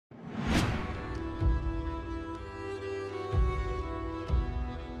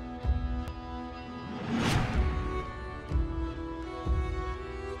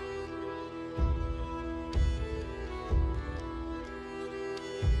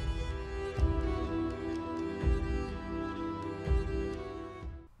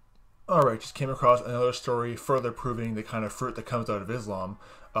Alright, just came across another story further proving the kind of fruit that comes out of Islam.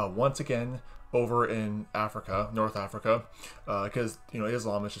 Once again, over in Africa, North Africa, because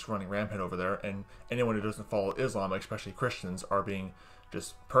Islam is just running rampant over there, and anyone who doesn't follow Islam, especially Christians, are being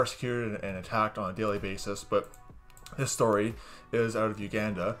just persecuted and attacked on a daily basis. But this story is out of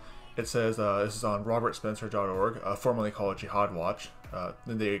Uganda. It says, this is on robertspencer.org, formerly called Jihad Watch.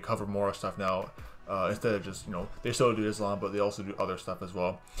 Then they cover more stuff now. Instead of just, they still do Islam, but they also do other stuff as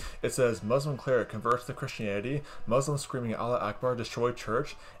well. It says, Muslim cleric converts to Christianity, Muslims screaming Allah Akbar, destroy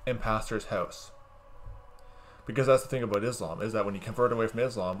church and pastor's house. Because that's the thing about Islam, is that when you convert away from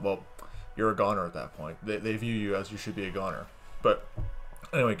Islam, well, you're a goner at that point. They view you as you should be a goner. But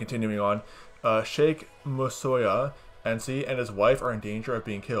anyway, continuing on, Sheikh Musoya Ansi and his wife are in danger of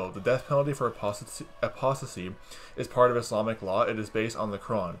being killed. The death penalty for apostasy is part of Islamic law. It is based on the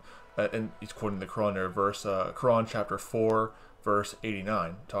Quran. And he's quoting the Quran there, Quran chapter 4, verse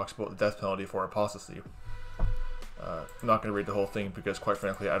 89, talks about the death penalty for apostasy. I'm not going to read the whole thing because, quite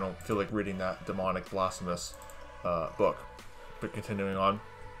frankly, I don't feel like reading that demonic, blasphemous book. But continuing on,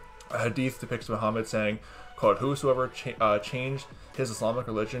 a hadith depicts Muhammad saying, quote, whosoever changed his Islamic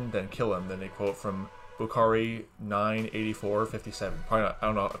religion, then kill him. Then they quote from Bukhari 984-57. Probably not, I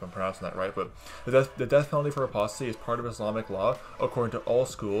don't know if I'm pronouncing that right, but the death penalty for apostasy is part of Islamic law according to all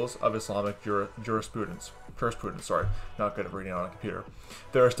schools of Islamic jurisprudence. Sorry, not good at reading on a computer.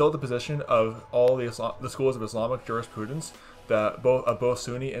 There are still the position of all the schools of Islamic jurisprudence that both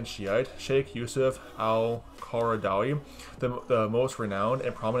Sunni and Shiite. Sheikh Yusuf al-Qaradawi, the most renowned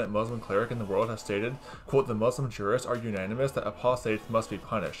and prominent Muslim cleric in the world, has stated, quote, the Muslim jurists are unanimous that apostates must be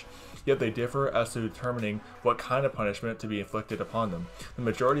punished, yet they differ as to determining what kind of punishment to be inflicted upon them. The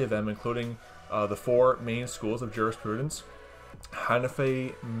majority of them, including the four main schools of jurisprudence,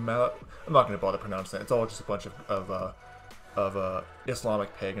 Hanafi, I'm not going to bother pronouncing it, it's all just a bunch of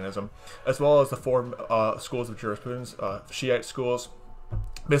Islamic paganism, as well as the four schools of jurisprudence, Shiite schools.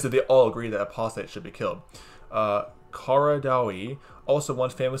 Basically, they all agree that apostates should be killed. Qaradawi also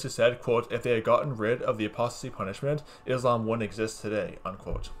once famously said, quote, if they had gotten rid of the apostasy punishment, Islam wouldn't exist today,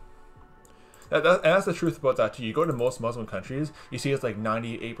 unquote. And that's the truth about that too. You go to most Muslim countries, you see it's like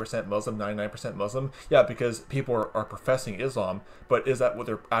 98% Muslim, 99% Muslim. Yeah, because people are professing Islam, but is that what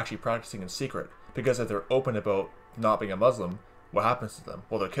they're actually practicing in secret? Because if they're open about not being a Muslim, what happens to them?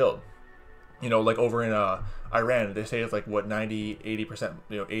 Well, they're killed. Like over in Iran, they say it's like, what, 80%,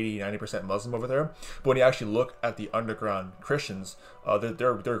 90% Muslim over there. But when you actually look at the underground Christians,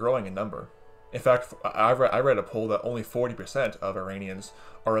 they're growing in number. In fact, I read a poll that only 40% of Iranians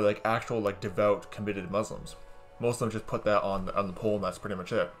are like actual like devout, committed Muslims. Most of them just put that on the poll, and that's pretty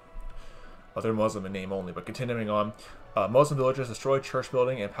much it. They're Muslim in name only. But continuing on, Muslim villagers destroyed church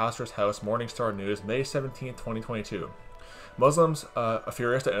building and pastor's house. Morning Star News, May 17, 2022. Muslims,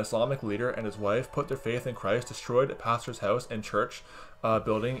 furious that an Islamic leader and his wife put their faith in Christ, destroyed a pastor's house and church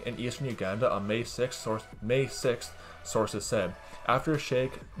building in eastern Uganda on May 6th, sources said. After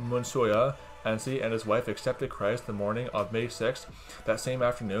Sheikh Munsoya Ansi and his wife accepted Christ the morning of May 6th, that same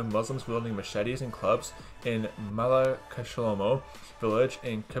afternoon, Muslims wielding machetes and clubs in Malakashlomo village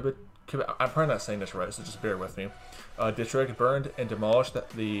in Kabba, I'm probably not saying this right, so just bear with me, district burned and demolished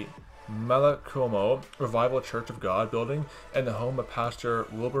the Malakomo Revival Church of God building and the home of Pastor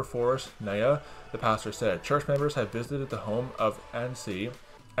Wilberforce Naya. The pastor said, church members have visited the home of Ansi,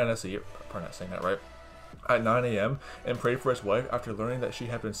 probably not saying that right, at 9 a.m. and prayed for his wife after learning that she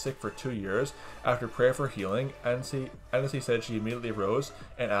had been sick for 2 years. After prayer for healing, Ansi said she immediately rose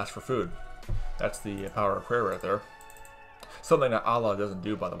and asked for food. That's the power of prayer right there. Something that Allah doesn't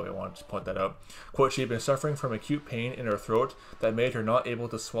do, by the way, I want to point that out. Quote, she had been suffering from acute pain in her throat that made her not able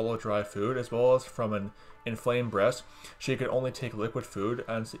to swallow dry food, as well as from an inflamed breast. She could only take liquid food,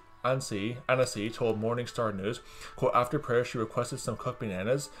 Anasi told Morning Star News. Quote, after prayer, she requested some cooked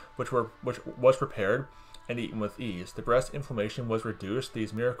bananas, which was prepared and eaten with ease. The breast inflammation was reduced.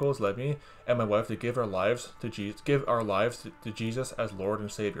 These miracles led me and my wife to give our lives to Jesus as Lord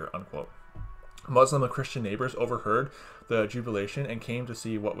and Savior, unquote. Muslim and Christian neighbors overheard the jubilation and came to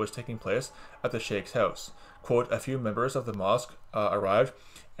see what was taking place at the Sheikh's house. Quote, a few members of the mosque arrived,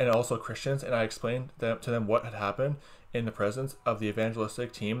 and also Christians, and I explained to them what had happened in the presence of the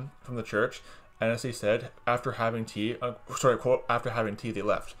evangelistic team from the church. Anasi said, after having tea, quote, after having tea, they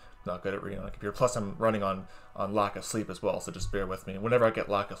left. Not good at reading on a computer. Plus, I'm running on lack of sleep as well, so just bear with me. Whenever I get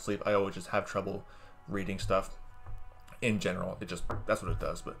lack of sleep, I always just have trouble reading stuff. In general, that's what it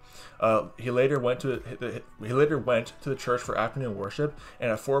does. But he later went to the church for afternoon worship, and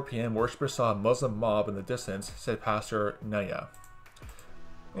at 4 p.m. worshippers saw a Muslim mob in the distance, said Pastor Naya.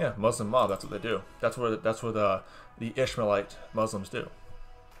 Yeah, Muslim mob. That's what they do. That's what the Ishmaelite Muslims do.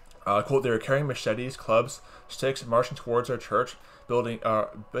 Quote, they were carrying machetes, clubs, sticks, marching towards our church building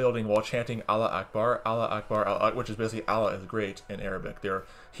while chanting Allah Akbar, Allah Akbar, Allah, which is basically Allah is great in Arabic. They're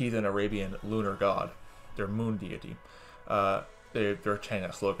heathen Arabian lunar god, their moon deity. They're chanting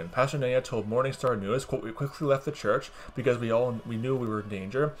that slogan. Pastor Naya told Morningstar News, quote, we quickly left the church because we knew we were in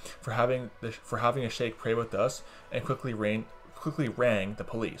danger for having a sheikh pray with us, and quickly rang the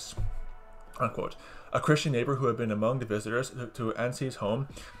police, unquote. A Christian neighbor who had been among the visitors to Ansi's home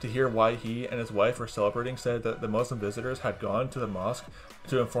to hear why he and his wife were celebrating said that the Muslim visitors had gone to the mosque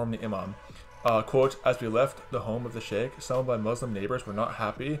to inform the imam. Quote, as we left the home of the sheikh, some of my Muslim neighbors were not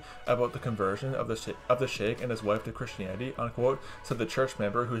happy about the conversion of the sheikh and his wife to Christianity, unquote, said the church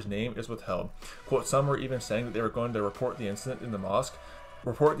member whose name is withheld. Quote, some were even saying that they were going to report the incident in the mosque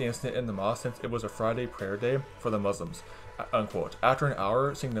since it was a Friday prayer day for the Muslims, unquote. After an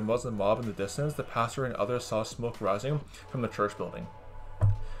hour, seeing the Muslim mob in the distance, the pastor and others saw smoke rising from the church building.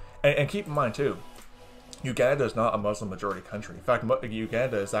 And keep in mind too, Uganda is not a Muslim majority country. In fact,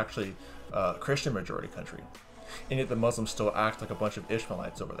 Uganda is actually a Christian majority country, and yet the Muslims still act like a bunch of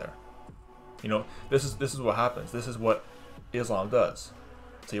Ishmaelites over there. You know, this is what happens. This is what Islam does.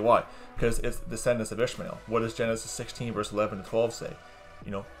 See why? Because it's descendants of Ishmael. What does Genesis 16 verse 11 to 12 say? You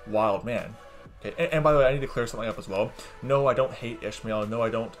know, wild man. Okay, and by the way, I need to clear something up as well. No, I don't hate Ishmael. No, I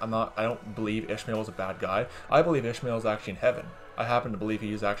don't believe Ishmael is a bad guy. I believe Ishmael is actually in heaven. I happen to believe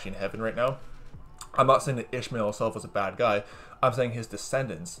he is actually in heaven right now. I'm not saying that Ishmael himself is a bad guy. I'm saying his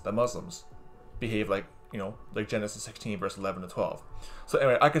descendants, the Muslims, behave like, you know, like Genesis 16 verse 11 to 12. So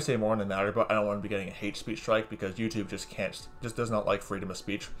anyway, I could say more on the matter, but I don't want to be getting a hate speech strike because YouTube just does not like freedom of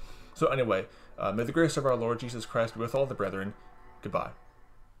speech. So anyway, may the grace of our Lord Jesus Christ be with all the brethren. Goodbye.